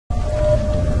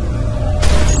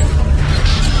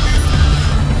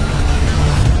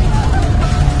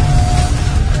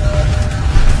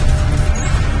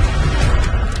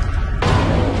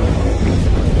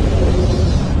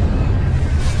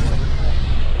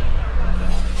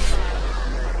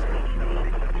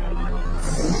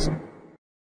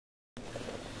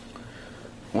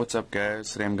What's up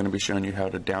guys, today I'm going to be showing you how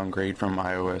to downgrade from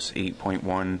iOS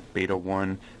 8.1 Beta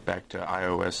 1 back to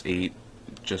iOS 8,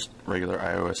 just regular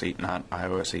iOS 8, not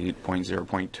iOS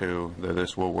 8.0.2, though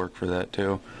this will work for that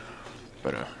too.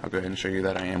 But I'll go ahead and show you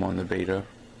that I am on the beta.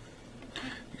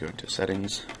 You go into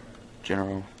Settings,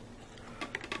 General,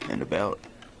 and About,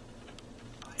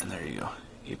 and there you go,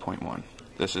 8.1.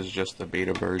 This is just the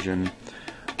beta version.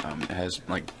 It has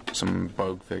like some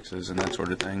bug fixes and that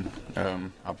sort of thing.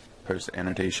 I'll post an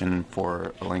annotation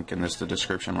for a link in the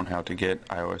description on how to get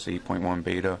iOS 8.1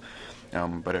 beta.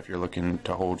 But if you're looking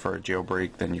to hold for a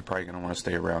jailbreak, then you're probably going to want to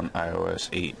stay around iOS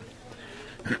 8.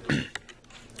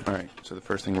 Alright, so the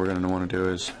first thing we're going to want to do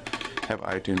is have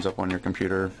iTunes up on your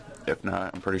computer. If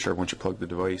not, I'm pretty sure once you plug the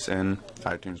device in,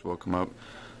 iTunes will come up.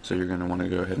 So you're going to want to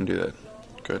go ahead and do that.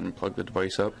 Go ahead and plug the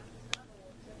device up.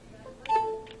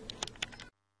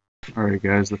 Alright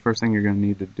guys, the first thing you're going to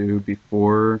need to do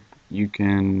before you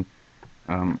can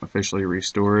officially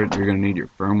restore it, you're going to need your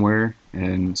firmware.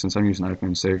 And since I'm using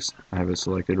iPhone 6, I have it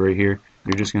selected right here.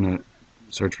 You're just going to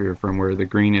search for your firmware. The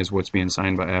green is what's being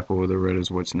signed by Apple, the red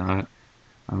is what's not.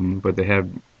 But they have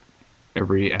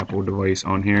every Apple device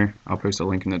on here. I'll post a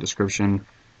link in the description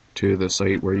to the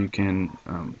site where you can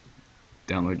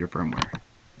download your firmware.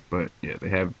 But yeah, they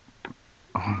have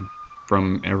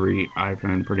from every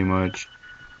iPhone pretty much.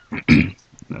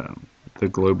 The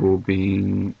global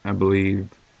being, I believe,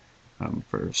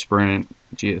 for Sprint,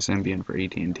 GSM being for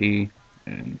AT&T,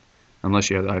 and unless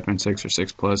you have the iPhone 6 or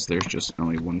 6 Plus, there's just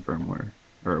only one firmware,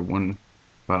 or one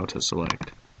file to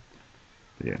select.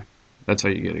 But yeah, that's how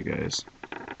you get it, guys.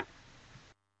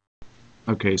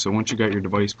 Okay, so once you got your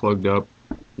device plugged up,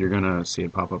 you're going to see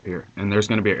it pop up here. And there's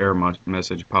going to be an error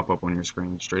message pop up on your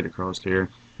screen straight across here.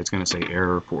 It's going to say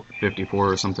error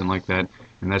 54 or something like that.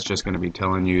 And that's just going to be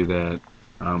telling you that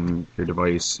your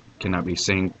device cannot be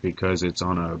synced because it's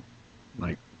on a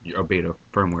beta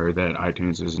firmware that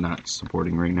iTunes is not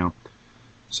supporting right now.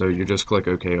 So you just click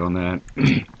OK on that.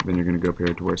 Then you're going to go up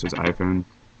here to where it says iPhone.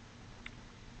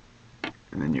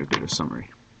 And then you'll get a summary.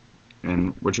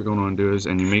 And what you're going to want to do is,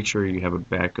 and you make sure you have a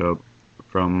backup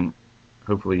from,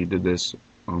 hopefully you did this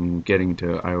getting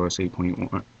to iOS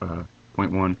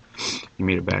 8.1, you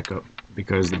made a backup,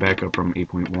 because the backup from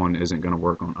 8.1 isn't going to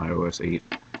work on iOS 8.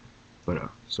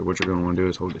 But so what you're going to want to do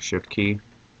is hold the Shift key.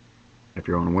 If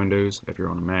you're on Windows, if you're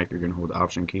on a Mac, you're going to hold the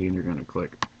Option key and you're going to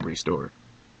click Restore.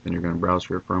 Then you're going to browse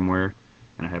for your firmware,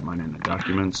 and I have mine in the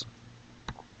Documents.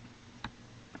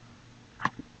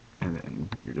 And then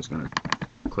you're just going to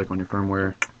click on your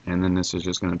firmware, and then this is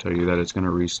just going to tell you that it's going to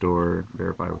restore,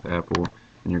 verify with Apple,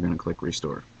 and you're going to click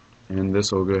Restore. And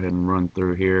this will go ahead and run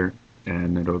through here,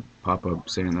 and it'll pop up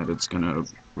saying that it's going to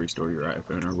restore your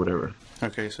iPhone or whatever.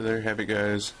 Okay, so there you have it,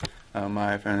 guys.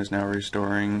 My iPhone is now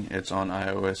restoring. It's on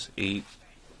iOS 8,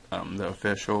 the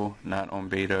official, not on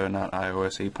beta, not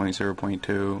iOS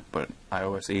 8.0.2, but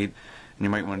iOS 8. And you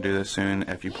might want to do this soon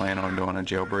if you plan on doing a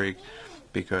jailbreak,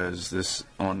 because this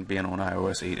being on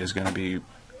iOS 8 is going to be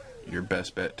your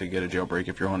best bet to get a jailbreak.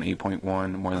 If you're on 8.1,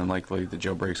 more than likely the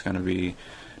jailbreak's going to be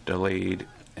delayed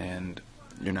and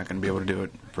you're not going to be able to do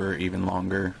it for even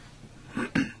longer.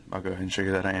 I'll go ahead and show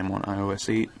you that I am on iOS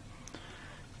 8.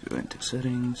 Go into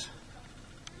Settings,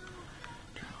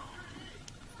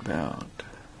 About,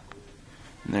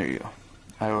 and there you go,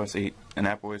 iOS 8. And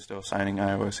Apple is still signing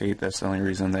iOS 8. That's the only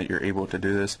reason that you're able to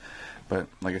do this. But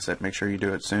like I said, make sure you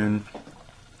do it soon.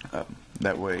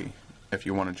 That way, if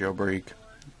you want a jailbreak,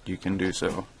 you can do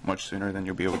so much sooner than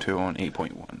you'll be able to on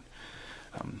 8.1.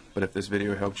 But if this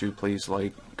video helped you, please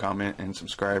like, comment, and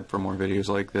subscribe for more videos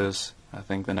like this. I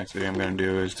think the next video I'm going to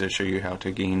do is to show you how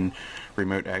to gain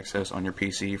remote access on your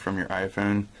PC from your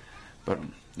iPhone. But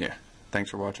yeah,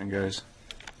 thanks for watching, guys.